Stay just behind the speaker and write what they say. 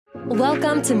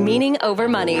Welcome to Meaning Over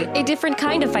Money, a different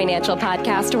kind of financial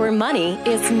podcast where money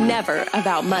is never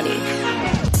about money.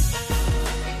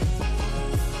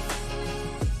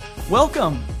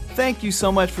 Welcome. Thank you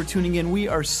so much for tuning in. We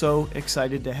are so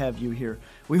excited to have you here.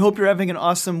 We hope you're having an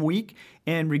awesome week,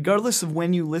 and regardless of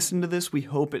when you listen to this, we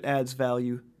hope it adds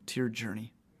value to your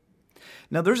journey.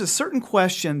 Now, there's a certain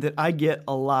question that I get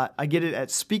a lot. I get it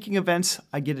at speaking events,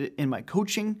 I get it in my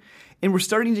coaching, and we're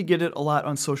starting to get it a lot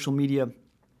on social media.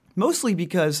 Mostly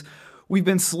because we've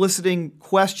been soliciting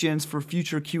questions for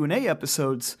future Q&A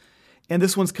episodes, and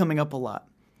this one's coming up a lot.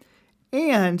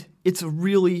 And it's a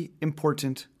really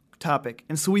important topic.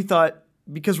 And so we thought,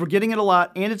 because we're getting it a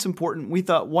lot and it's important, we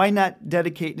thought, why not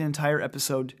dedicate an entire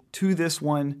episode to this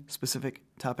one specific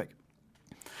topic?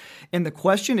 And the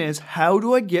question is, how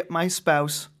do I get my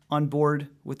spouse on board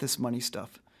with this money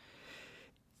stuff?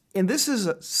 And this is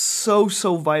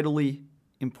so vitally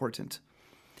important.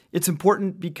 It's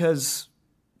important because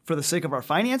for the sake of our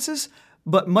finances,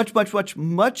 but much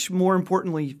more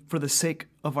importantly, for the sake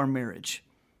of our marriage.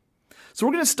 So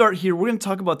we're going to start here. We're going to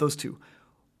talk about those two.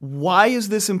 Why is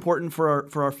this important for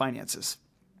our finances?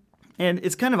 And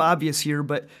it's kind of obvious here,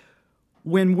 but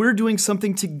when we're doing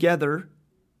something together,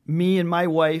 me and my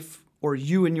wife, or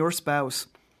you and your spouse,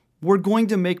 we're going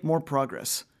to make more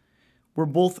progress. We're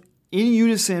both in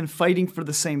unison fighting for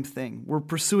the same thing. We're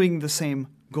pursuing the same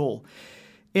goal.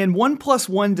 And 1 +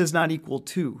 1 does not equal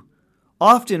 2.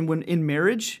 Often when in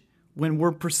marriage, when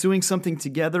we're pursuing something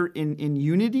together in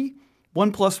unity,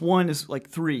 1 + 1 is like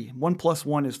 3. 1 +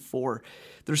 1 is 4.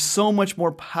 There's so much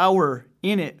more power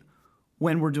in it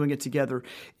when we're doing it together.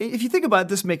 If you think about it,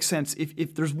 this makes sense.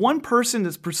 If there's one person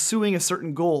that's pursuing a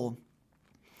certain goal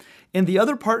and the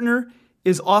other partner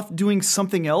is off doing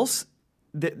something else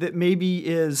that maybe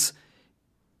is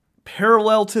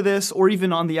parallel to this or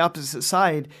even on the opposite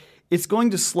side, it's going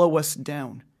to slow us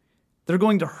down. They're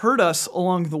going to hurt us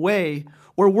along the way,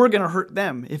 or we're going to hurt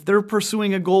them. If they're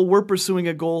pursuing a goal, we're pursuing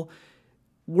a goal,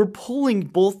 we're pulling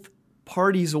both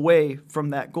parties away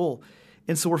from that goal.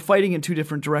 And so we're fighting in two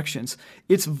different directions.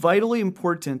 It's vitally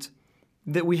important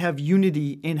that we have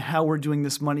unity in how we're doing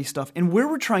this money stuff and where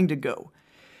we're trying to go.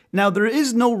 Now, there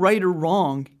is no right or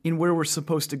wrong in where we're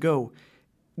supposed to go.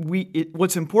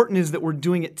 What's important is that we're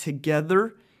doing it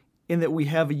together and that we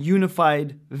have a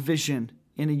unified vision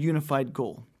and a unified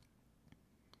goal.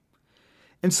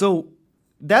 And so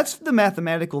that's the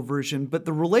mathematical version, but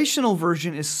the relational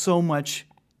version is so much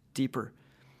deeper.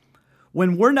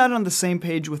 When we're not on the same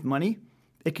page with money,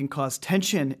 it can cause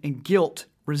tension and guilt,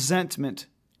 resentment,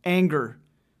 anger,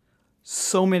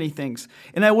 so many things.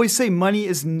 And I always say money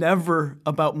is never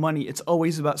about money. It's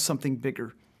always about something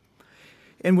bigger.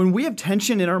 And when we have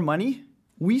tension in our money,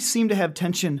 we seem to have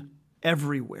tension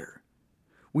everywhere.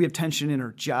 We have tension in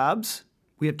our jobs.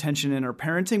 We have tension in our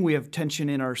parenting. We have tension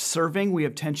in our serving. We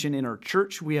have tension in our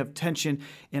church. We have tension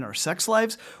in our sex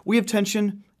lives. We have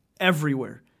tension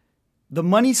everywhere. The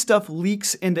money stuff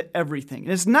leaks into everything.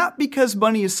 And it's not because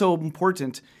money is so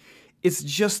important. It's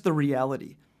just the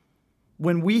reality.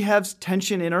 When we have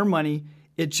tension in our money,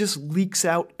 it just leaks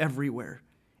out everywhere.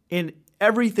 And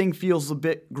everything feels a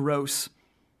bit gross.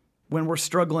 When we're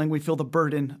struggling, we feel the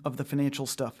burden of the financial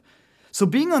stuff. So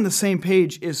being on the same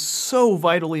page is so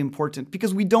vitally important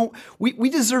because we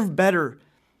deserve better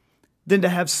than to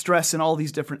have stress in all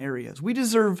these different areas. We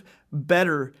deserve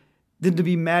better than to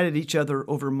be mad at each other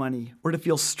over money, or to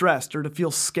feel stressed, or to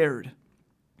feel scared,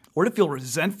 or to feel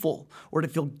resentful, or to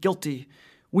feel guilty.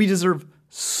 We deserve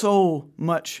so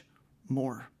much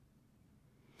more.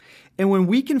 And when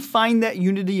we can find that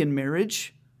unity in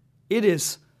marriage, it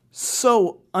is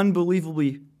so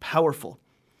unbelievably powerful.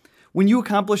 When you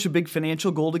accomplish a big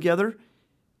financial goal together,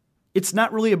 it's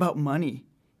not really about money.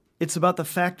 It's about the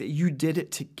fact that you did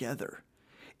it together.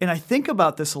 And I think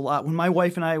about this a lot. When my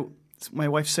wife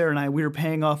Sarah and I, we were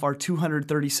paying off our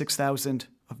 $236,000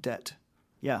 of debt.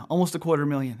 Yeah, almost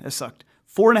 $250,000. It sucked.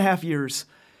 4.5 years.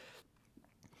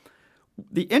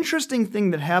 The interesting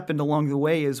thing that happened along the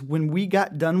way is when we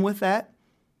got done with that,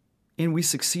 and we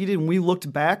succeeded and we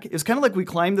looked back, it's kind of like we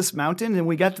climbed this mountain and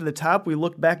we got to the top, we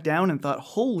looked back down and thought,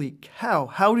 holy cow,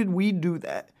 how did we do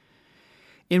that?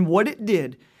 And what it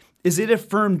did is it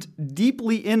affirmed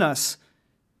deeply in us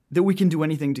that we can do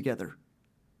anything together.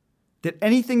 That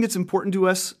anything that's important to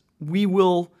us, we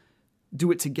will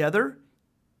do it together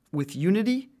with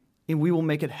unity and we will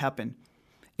make it happen.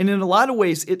 And in a lot of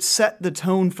ways, it set the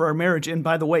tone for our marriage. And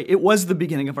by the way, it was the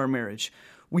beginning of our marriage.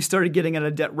 We started getting out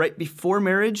of debt right before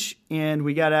marriage, and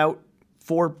we got out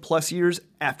 4+ years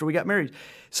after we got married.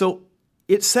 So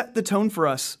it set the tone for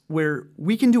us where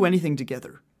we can do anything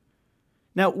together.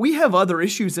 Now, we have other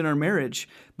issues in our marriage,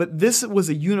 but this was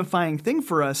a unifying thing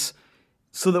for us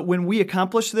so that when we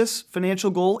accomplish this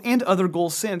financial goal and other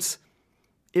goals since,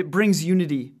 it brings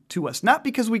unity to us. Not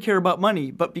because we care about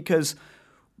money, but because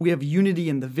we have unity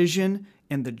in the vision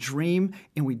and the dream,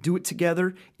 and we do it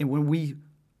together. And when we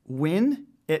win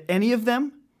at any of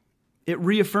them, it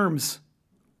reaffirms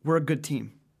we're a good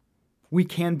team. We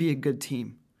can be a good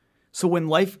team. So when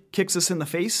life kicks us in the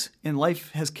face, and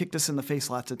life has kicked us in the face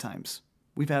lots of times,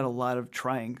 we've had a lot of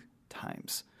trying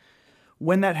times.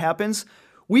 When that happens,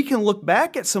 we can look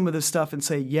back at some of this stuff and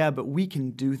say, yeah, but we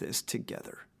can do this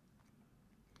together.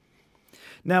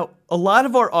 Now, a lot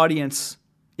of our audience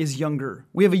is younger.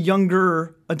 We have a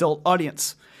younger adult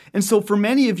audience. And so for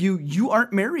many of you, you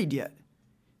aren't married yet.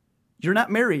 You're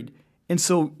not married. And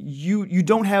so you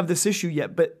don't have this issue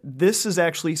yet, but this is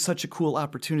actually such a cool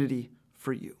opportunity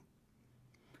for you.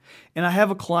 And I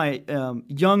have a client,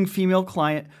 young female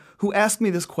client, who asked me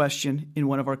this question in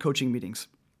one of our coaching meetings.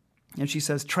 And she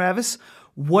says, Travis,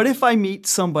 what if I meet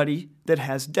somebody that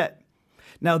has debt?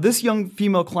 Now, this young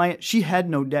female client, she had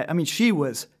no debt. I mean, she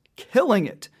was killing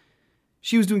it.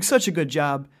 She was doing such a good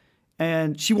job,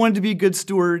 and she wanted to be a good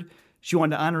steward. She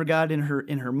wanted to honor God in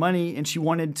her money, and she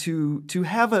wanted to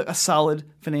have a solid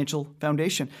financial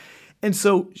foundation. And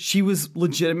so she was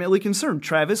legitimately concerned.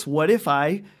 Travis, what if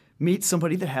I meet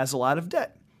somebody that has a lot of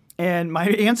debt? And my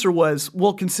answer was,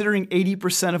 well, considering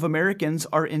 80% of Americans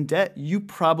are in debt, you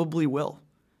probably will.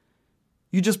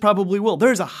 You just probably will.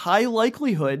 There's a high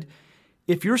likelihood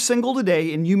if you're single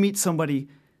today and you meet somebody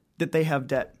that they have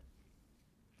debt.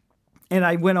 And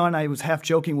I went on, I was half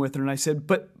joking with her, and I said,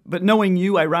 but knowing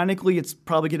you, ironically, it's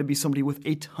probably going to be somebody with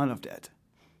a ton of debt.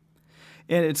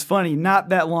 And it's funny, not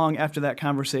that long after that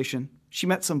conversation, she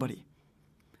met somebody.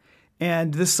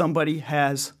 And this somebody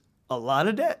has a lot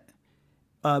of debt,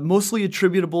 mostly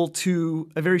attributable to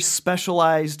a very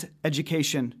specialized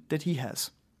education that he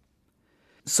has.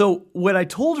 So what I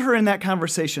told her in that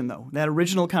conversation, though, that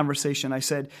original conversation, I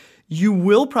said, you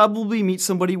will probably meet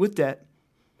somebody with debt.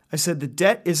 I said, the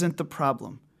debt isn't the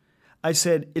problem. I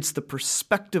said, it's the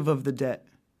perspective of the debt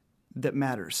that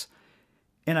matters.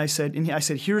 And I said,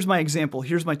 here's my example.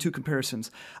 Here's my two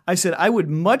comparisons. I said, I would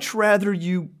much rather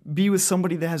you be with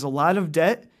somebody that has a lot of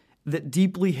debt, that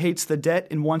deeply hates the debt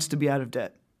and wants to be out of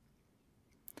debt.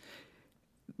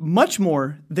 Much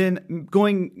more than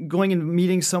going and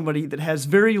meeting somebody that has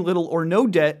very little or no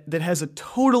debt, that has a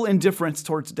total indifference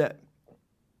towards debt.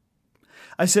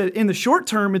 I said, in the short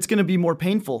term, it's going to be more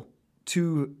painful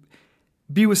to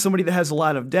be with somebody that has a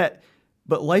lot of debt,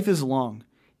 but life is long.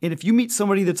 And if you meet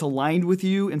somebody that's aligned with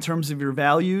you in terms of your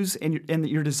values and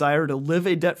your desire to live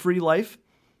a debt-free life,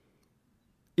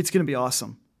 it's going to be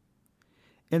awesome.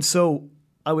 And so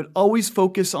I would always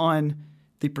focus on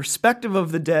the perspective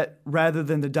of the debt rather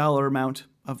than the dollar amount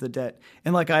of the debt.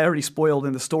 And like I already spoiled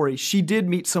in the story, she did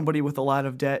meet somebody with a lot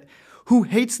of debt who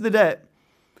hates the debt.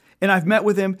 And I've met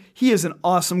with him. He is an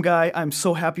awesome guy. I'm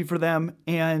so happy for them.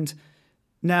 And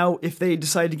now if they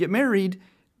decide to get married,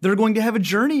 they're going to have a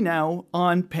journey now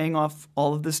on paying off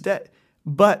all of this debt.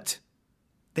 But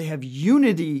they have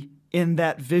unity in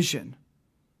that vision.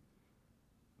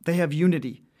 They have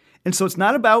unity. And so it's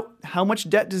not about how much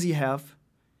debt does he have.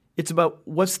 It's about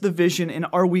what's the vision and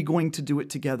are we going to do it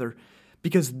together?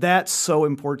 Because that's so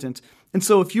important. And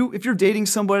so if you're dating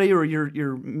somebody or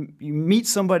you meet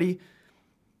somebody,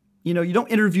 you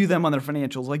don't interview them on their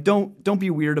financials. Like don't be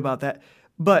weird about that.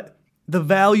 But the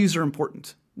values are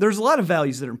important. There's a lot of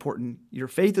values that are important. Your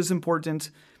faith is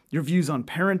important. Your views on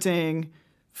parenting,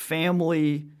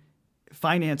 family,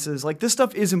 finances, like this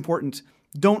stuff is important.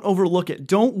 Don't overlook it.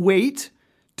 Don't wait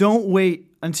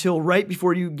until right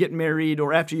before you get married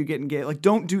or after you get engaged. Like,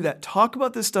 don't do that. Talk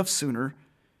about this stuff sooner.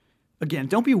 Again,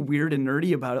 don't be weird and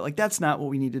nerdy about it. Like, that's not what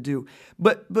we need to do.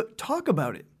 But talk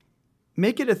about it.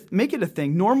 Make it a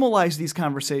thing. Normalize these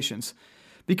conversations.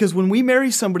 Because when we marry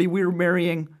somebody, we're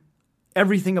marrying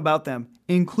everything about them,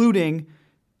 including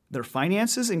their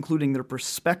finances, including their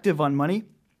perspective on money.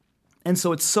 And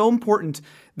so it's so important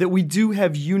that we do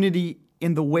have unity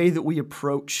in the way that we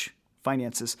approach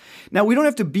finances. Now, we don't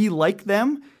have to be like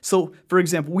them. So, for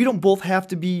example, we don't both have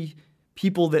to be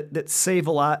people that save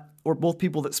a lot or both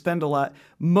people that spend a lot.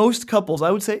 Most couples, I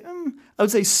would say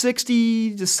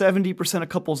 60 to 70% of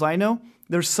couples I know,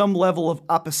 there's some level of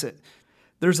opposite.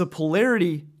 There's a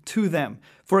polarity to them.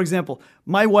 For example,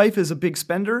 my wife is a big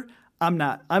spender. I'm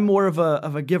not. I'm more of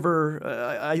a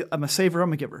giver. I'm a saver.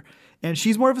 I'm a giver. And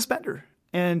she's more of a spender.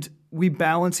 And we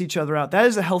balance each other out. That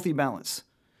is a healthy balance.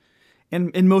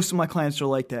 And most of my clients are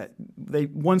like that.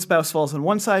 One spouse falls on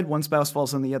one side, one spouse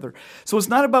falls on the other. So it's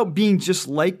not about being just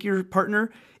like your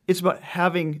partner. It's about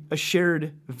having a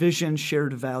shared vision,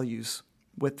 shared values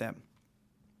with them.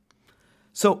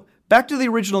 So back to the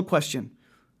original question.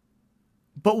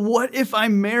 But what if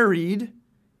I'm married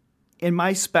and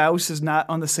my spouse is not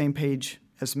on the same page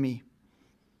as me?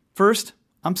 First,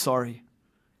 I'm sorry.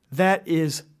 That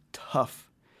is tough.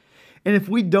 And if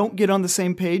we don't get on the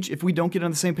same page,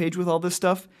 with all this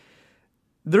stuff,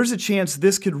 there's a chance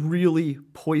this could really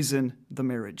poison the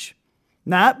marriage.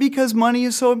 Not because money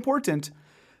is so important,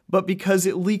 but because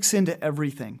it leaks into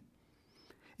everything.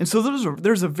 And so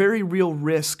there's a very real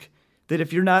risk that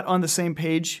if you're not on the same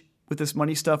page with this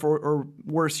money stuff, or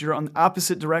worse, you're on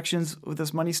opposite directions with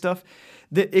this money stuff,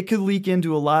 that it could leak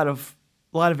into a lot of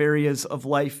areas of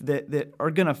life that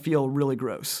are going to feel really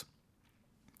gross.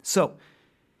 So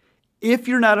if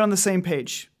you're not on the same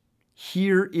page,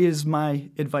 here is my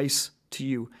advice to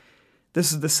you.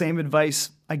 This is the same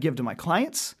advice I give to my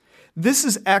clients. This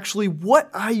is actually what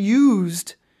I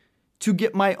used to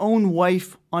get my own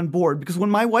wife on board. Because when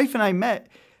my wife and I met,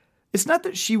 it's not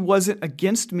that she wasn't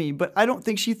against me, but I don't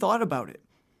think she thought about it.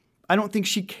 I don't think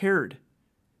she cared.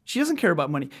 She doesn't care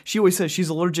about money. She always says she's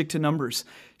allergic to numbers.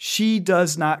 She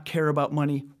does not care about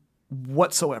money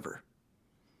whatsoever.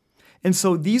 And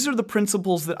so these are the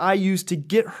principles that I used to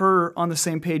get her on the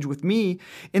same page with me.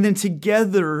 And then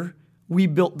together we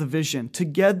built the vision.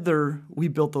 Together we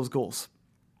built those goals.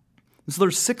 And so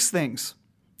there's 6 things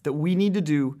that we need to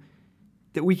do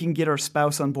that we can get our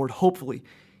spouse on board, hopefully.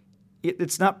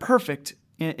 It's not perfect,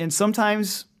 and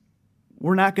sometimes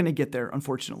we're not going to get there,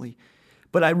 unfortunately.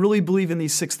 But I really believe in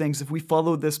these 6 things. If we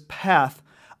follow this path,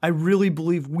 I really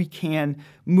believe we can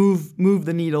move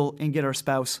the needle and get our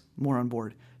spouse more on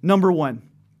board. Number 1,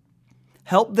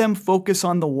 help them focus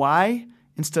on the why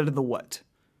instead of the what.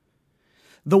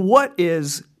 The what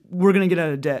is we're going to get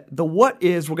out of debt. The what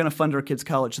is we're going to fund our kids'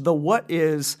 college. The what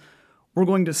is we're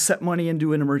going to set money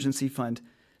into an emergency fund.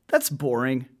 That's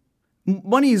boring.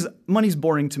 Money's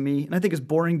boring to me, and I think it's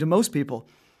boring to most people.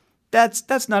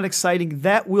 That's not exciting.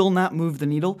 That will not move the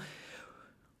needle.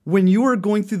 When you are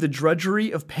going through the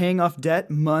drudgery of paying off debt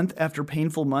month after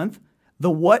painful month,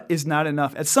 the what is not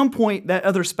enough. At some point, that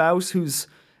other spouse who's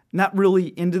not really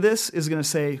into this is going to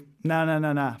say,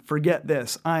 nah, forget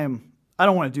this. I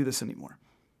don't want to do this anymore.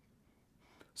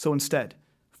 So instead,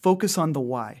 focus on the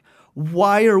why.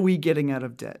 Why are we getting out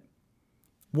of debt?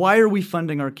 Why are we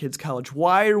funding our kids' college?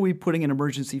 Why are we putting an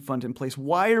emergency fund in place?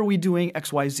 Why are we doing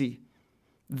XYZ?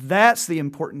 That's the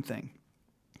important thing.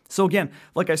 So again,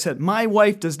 like I said, my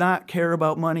wife does not care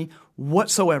about money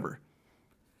whatsoever.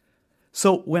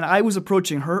 So when I was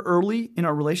approaching her early in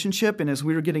our relationship and as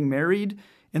we were getting married,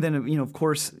 and then, of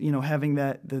course, having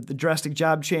the drastic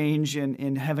job change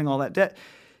and having all that debt,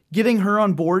 getting her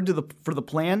on board for the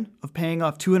plan of paying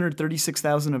off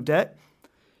 $236,000 of debt,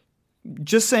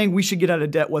 just saying we should get out of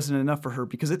debt wasn't enough for her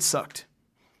because it sucked.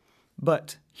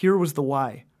 But here was the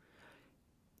why.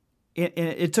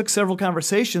 It took several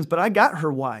conversations, but I got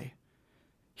her why.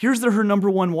 Here's her number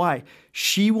 1 why.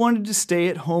 She wanted to stay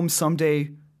at home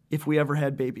someday if we ever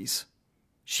had babies.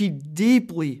 She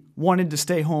deeply wanted to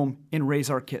stay home and raise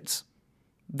our kids.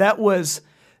 That was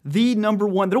the number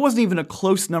 1. There wasn't even a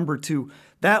close number 2.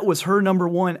 That was her number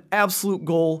 1 absolute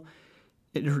goal,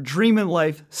 her dream in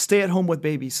life, stay at home with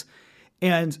babies.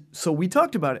 And so we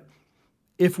talked about it.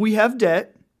 If we have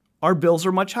debt, our bills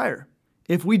are much higher.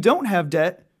 If we don't have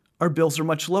debt, our bills are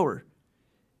much lower.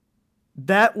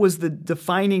 That was the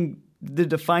defining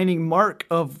mark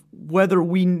of whether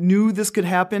we knew this could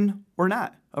happen or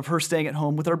not, of her staying at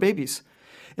home with our babies.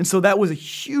 And so that was a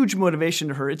huge motivation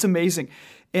to her. It's amazing.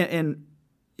 And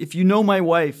if you know my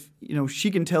wife, she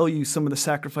can tell you some of the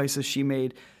sacrifices she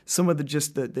made, some of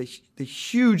the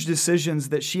huge decisions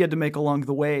that she had to make along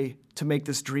the way to make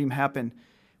this dream happen.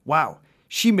 Wow.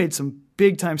 She made some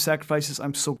big time sacrifices.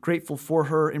 I'm so grateful for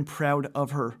her and proud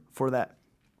of her for that.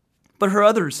 But her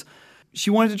others, she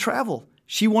wanted to travel.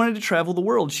 She wanted to travel the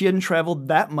world. She hadn't traveled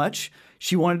that much.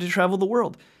 She wanted to travel the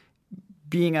world.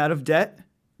 Being out of debt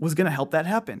was going to help that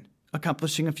happen.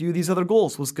 Accomplishing a few of these other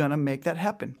goals was going to make that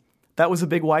happen. That was a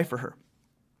big why for her.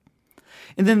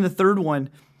 And then the third one,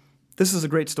 this is a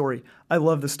great story. I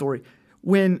love this story.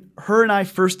 When her and I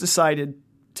first decided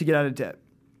to get out of debt,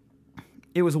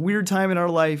 it was a weird time in our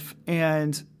life,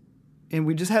 and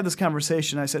we just had this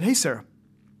conversation. I said, hey, Sarah,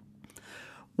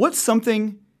 what's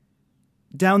something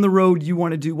down the road you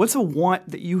want to do? What's a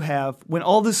want that you have when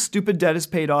all this stupid debt is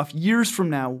paid off years from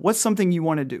now? What's something you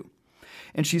want to do?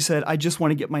 And she said, I just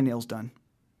want to get my nails done.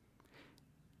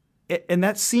 And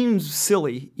that seems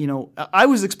silly. I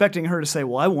was expecting her to say,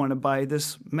 well, I want to buy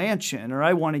this mansion, or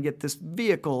I want to get this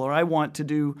vehicle, or I want to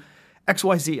do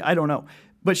XYZ. I don't know.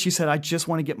 But she said, I just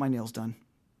want to get my nails done.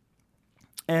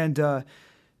 and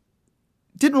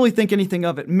didn't really think anything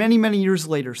of it. Many, many years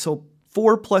later, so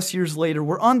 4+ years later,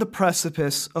 we're on the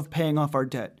precipice of paying off our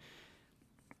debt.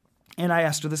 And I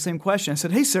asked her the same question. I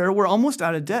said, hey, Sarah, we're almost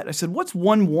out of debt. I said, what's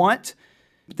one want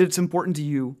that's important to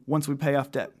you once we pay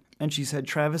off debt? And she said,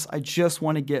 Travis, I just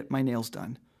want to get my nails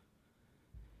done.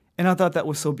 And I thought that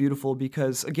was so beautiful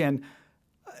because, again,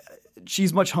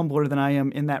 she's much humbler than I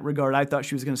am in that regard. I thought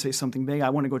she was going to say something big. I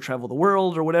want to go travel the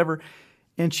world or whatever.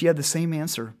 And she had the same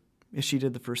answer as she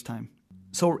did the first time.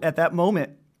 So at that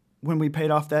moment, when we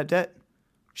paid off that debt,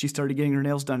 she started getting her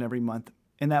nails done every month.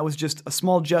 And that was just a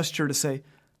small gesture to say,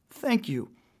 thank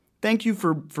you. Thank you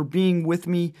for being with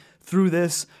me through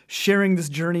this, sharing this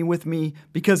journey with me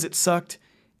because it sucked.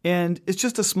 And it's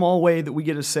just a small way that we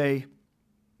get to say,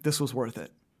 this was worth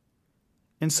it.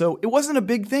 And so it wasn't a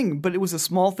big thing, but it was a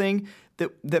small thing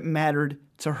that mattered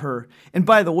to her. And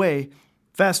by the way,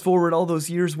 fast forward all those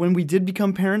years when we did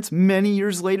become parents, many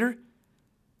years later,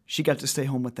 she got to stay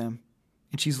home with them.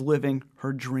 And she's living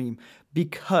her dream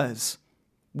because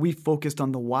we focused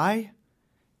on the why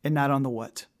and not on the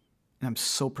what. And I'm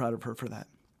so proud of her for that.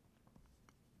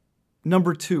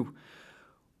 Number 2,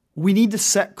 we need to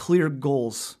set clear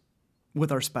goals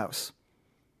with our spouse.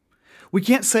 We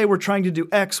can't say we're trying to do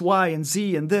X, Y, and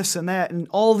Z and this and that and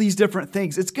all these different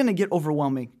things. It's going to get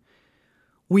overwhelming.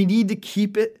 We need to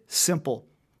keep it simple.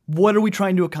 What are we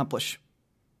trying to accomplish?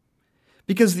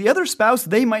 Because the other spouse,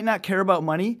 they might not care about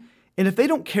money. And if they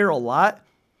don't care a lot,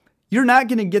 you're not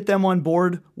going to get them on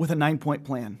board with a 9-point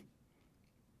plan.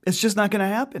 It's just not going to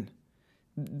happen.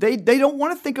 They don't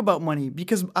want to think about money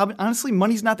because honestly,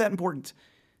 money's not that important.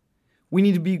 We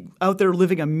need to be out there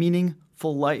living a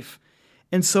meaningful life.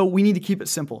 And so we need to keep it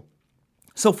simple.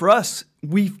 So for us,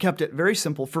 we've kept it very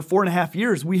simple. For 4.5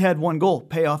 years, we had one goal,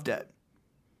 pay off debt.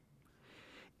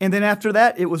 And then after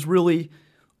that, it was really,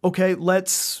 okay,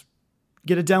 let's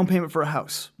get a down payment for a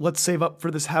house. Let's save up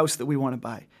for this house that we want to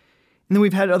buy. And then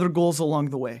we've had other goals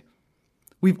along the way.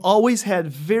 We've always had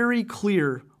very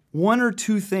clear 1 or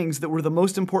 2 things that were the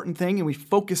most important thing, and we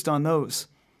focused on those.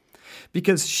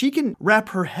 Because she can wrap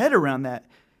her head around that.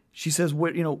 She says,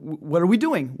 what are we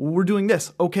doing? Well, we're doing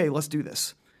this. Okay, let's do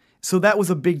this. So that was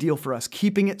a big deal for us,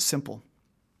 keeping it simple.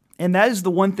 And that is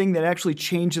the one thing that actually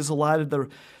changes a lot of the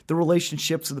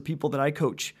relationships of the people that I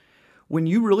coach. When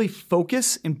you really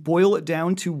focus and boil it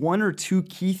down to 1 or 2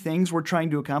 key things we're trying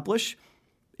to accomplish,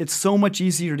 it's so much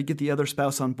easier to get the other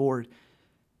spouse on board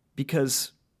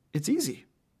because it's easy.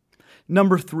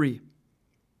 Number 3,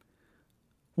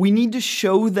 we need to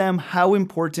show them how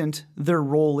important their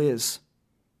role is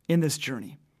in this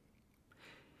journey.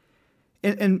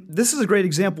 And this is a great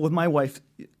example with my wife.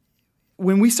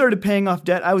 When we started paying off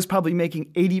debt, I was probably making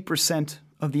 80%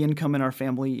 of the income in our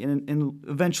family, and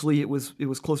eventually it was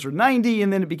closer to 90%,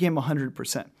 and then it became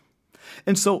 100%.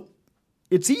 And so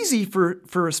it's easy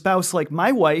for a spouse like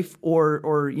my wife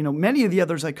or many of the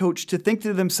others I coach to think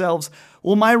to themselves,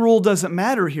 well, my role doesn't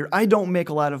matter here. I don't make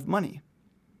a lot of money.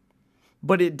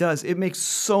 But it does. It makes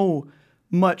so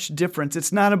much difference.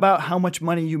 It's not about how much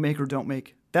money you make or don't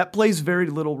make. That plays very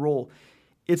little role.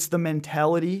 It's the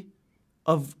mentality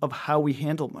of how we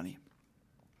handle money.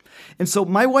 And so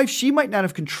my wife, she might not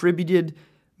have contributed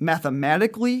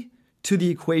mathematically to the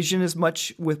equation as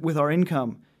much with our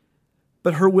income,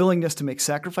 but her willingness to make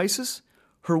sacrifices,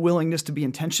 her willingness to be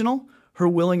intentional, her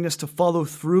willingness to follow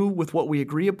through with what we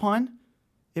agree upon,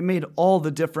 it made all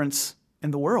the difference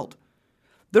in the world.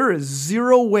 There is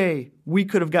zero way we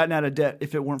could have gotten out of debt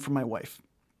if it weren't for my wife.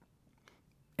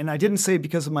 And I didn't say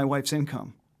because of my wife's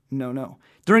income. No.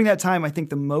 During that time, I think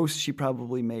the most she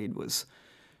probably made was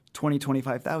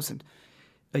 $25,000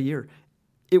 a year.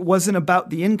 It wasn't about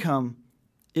the income.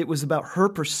 It was about her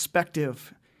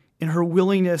perspective and her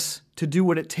willingness to do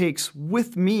what it takes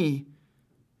with me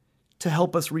to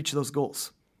help us reach those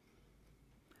goals.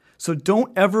 So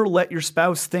don't ever let your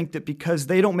spouse think that because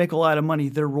they don't make a lot of money,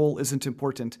 their role isn't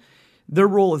important. Their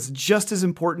role is just as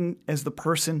important as the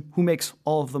person who makes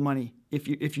all of the money.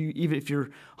 Even if you're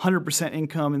 100%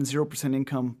 income and 0%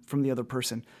 income from the other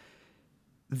person,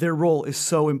 their role is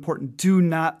so important. Do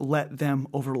not let them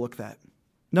overlook that.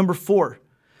 Number 4,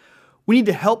 we need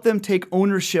to help them take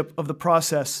ownership of the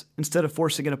process instead of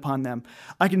forcing it upon them.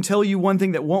 I can tell you one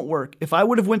thing that won't work. If I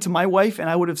would have went to my wife and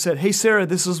I would have said, hey, Sarah,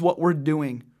 this is what we're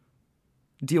doing.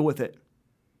 Deal with it.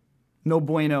 No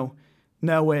bueno.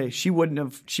 No way. She might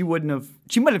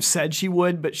have said she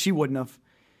would, but she wouldn't have.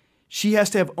 She has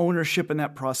to have ownership in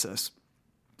that process.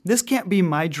 This can't be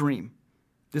my dream.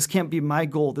 This can't be my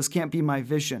goal. This can't be my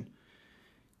vision.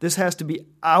 This has to be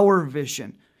our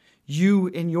vision. You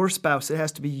and your spouse, it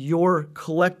has to be your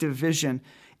collective vision.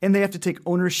 and they have to take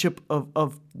ownership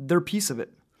of their piece of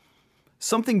it.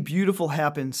 Something beautiful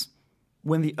happens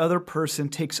when the other person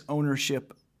takes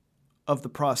ownership of the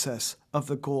process, of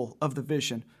the goal, of the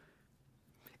vision.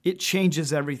 It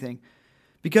changes everything.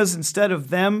 Because instead of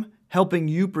them helping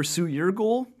you pursue your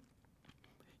goal,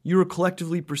 you are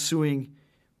collectively pursuing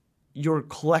your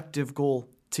collective goal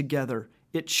together.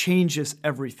 It changes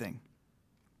everything.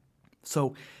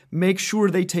 So make sure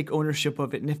they take ownership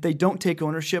of it. And if they don't take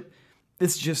ownership,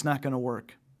 it's just not going to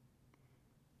work.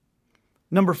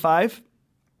 Number 5,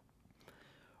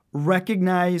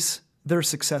 recognize their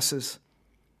successes.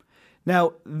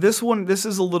 Now, this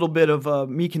is a little bit of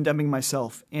me condemning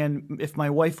myself. And if my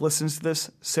wife listens to this,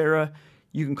 Sarah,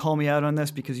 you can call me out on this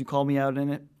because you called me out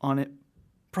on it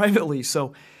privately.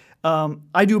 So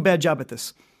I do a bad job at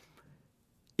this.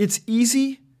 It's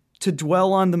easy to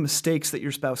dwell on the mistakes that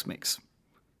your spouse makes.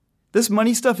 This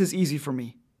money stuff is easy for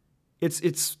me.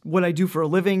 It's what I do for a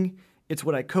living. It's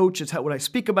what I coach. It's what I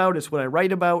speak about. It's what I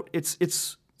write about.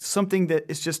 It's something that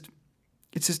it's just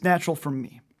natural for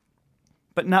me,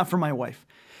 but not for my wife.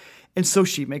 And so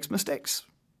she makes mistakes.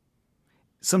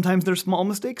 Sometimes they're small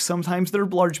mistakes. Sometimes they're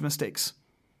large mistakes.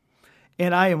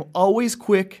 And I am always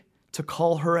quick to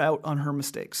call her out on her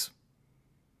mistakes.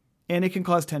 And it can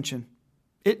cause tension.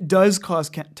 It does cause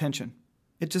tension.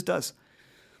 It just does.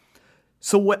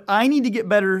 So what I need to get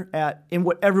better at, and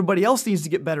what everybody else needs to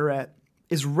get better at,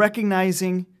 is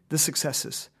recognizing the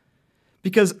successes.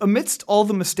 Because amidst all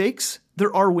the mistakes,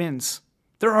 there are wins.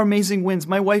 There are amazing wins.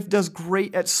 My wife does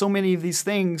great at so many of these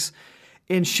things,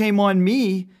 and shame on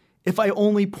me if I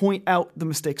only point out the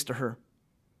mistakes to her.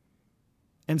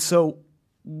 And so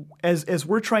as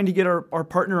we're trying to get our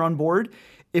partner on board,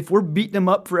 if we're beating them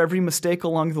up for every mistake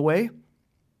along the way,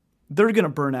 they're going to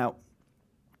burn out.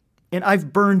 And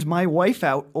I've burned my wife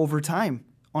out over time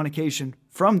on occasion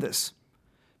from this.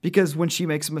 Because when she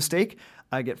makes a mistake,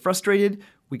 I get frustrated,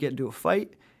 we get into a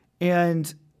fight,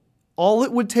 and all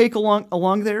it would take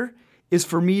along there is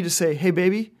for me to say, hey,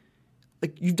 baby,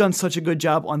 like you've done such a good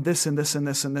job on this and this and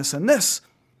this and this and this.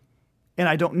 And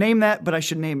I don't name that, but I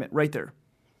should name it right there.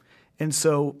 And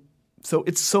so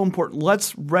it's so important.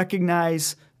 Let's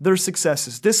recognize their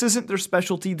successes. This isn't their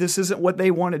specialty. This isn't what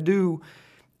they want to do.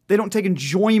 They don't take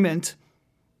enjoyment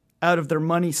out of their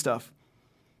money stuff.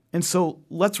 And so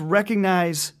let's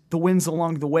recognize the wins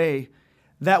along the way.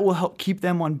 That will help keep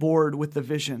them on board with the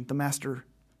vision, the master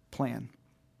plan.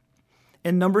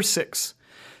 And number 6,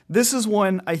 this is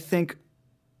one I think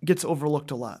gets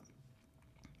overlooked a lot.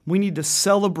 We need to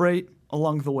celebrate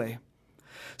along the way.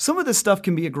 Some of this stuff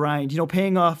can be a grind.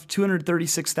 Paying off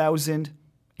 $236,000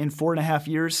 in 4.5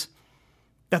 years,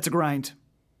 that's a grind.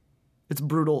 It's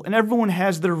brutal. And everyone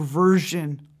has their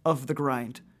version of the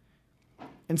grind.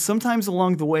 And sometimes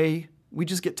along the way, we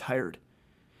just get tired.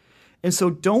 And so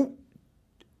don't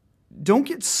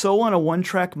get so on a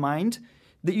one-track mind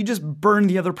that you just burn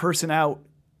the other person out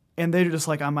and they're just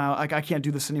like, I'm out. Like, I can't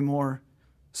do this anymore.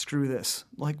 Screw this.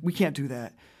 Like, we can't do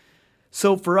that.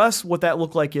 So for us, what that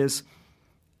looked like is,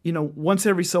 once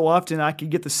every so often I could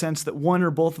get the sense that one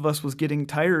or both of us was getting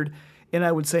tired. And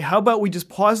I would say, how about we just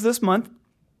pause this month?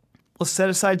 Let's set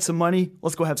aside some money.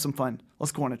 Let's go have some fun.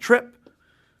 Let's go on a trip.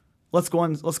 Let's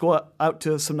go out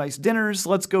to some nice dinners.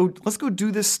 Let's go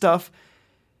do this stuff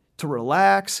to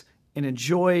relax and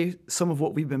enjoy some of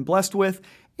what we've been blessed with.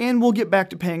 And we'll get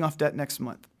back to paying off debt next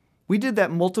month. We did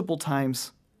that multiple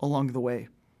times along the way.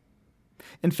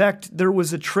 In fact, there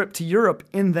was a trip to Europe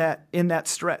in that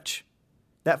stretch.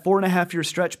 That 4.5-year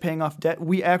stretch paying off debt,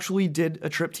 we actually did a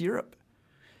trip to Europe.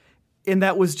 And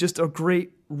that was just a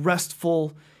great,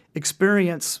 restful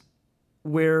experience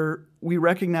where we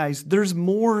recognized there's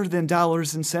more than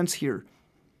dollars and cents here.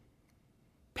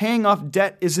 Paying off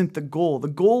debt isn't the goal. The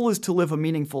goal is to live a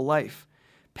meaningful life.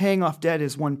 Paying off debt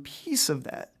is one piece of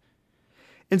that.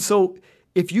 And so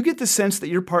if you get the sense that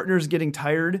your partner is getting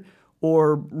tired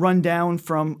or run down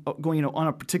from going on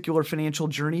a particular financial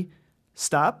journey,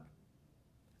 stop.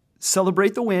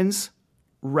 Celebrate the wins,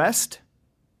 rest,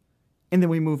 and then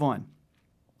we move on.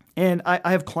 And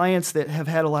I have clients that have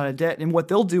had a lot of debt, and what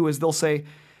they'll do is they'll say,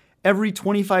 every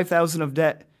 $25,000 of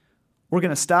debt, we're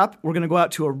going to stop. We're going to go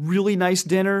out to a really nice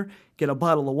dinner, get a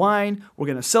bottle of wine. We're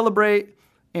going to celebrate,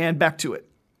 and back to it.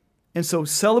 And so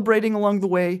celebrating along the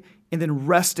way and then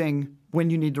resting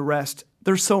when you need to rest,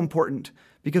 they're so important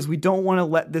because we don't want to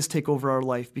let this take over our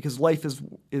life because life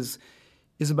is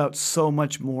about so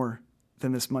much more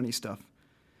than this money stuff.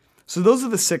 So those are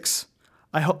the 6.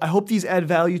 I hope these add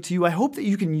value to you. I hope that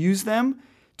you can use them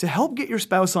to help get your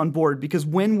spouse on board because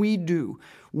when we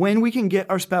can get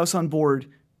our spouse on board,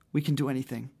 we can do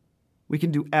anything. We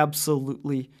can do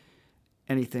absolutely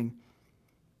anything.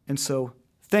 And so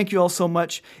thank you all so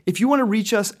much. If you want to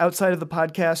reach us outside of the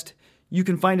podcast, you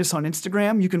can find us on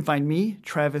Instagram. You can find me,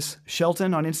 Travis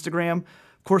Shelton, on Instagram.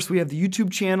 Of course, we have the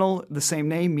YouTube channel, the same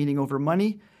name, Meaning Over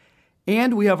Money.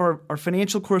 And we have our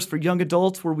financial course for young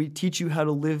adults where we teach you how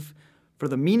to live for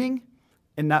the meaning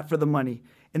and not for the money.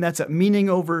 And that's at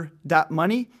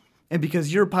meaningover.money. And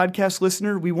because you're a podcast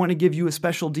listener, we want to give you a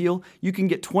special deal. You can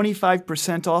get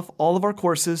 25% off all of our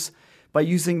courses by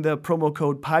using the promo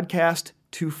code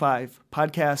podcast25,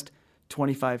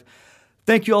 podcast25.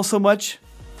 Thank you all so much.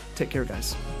 Take care,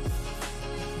 guys.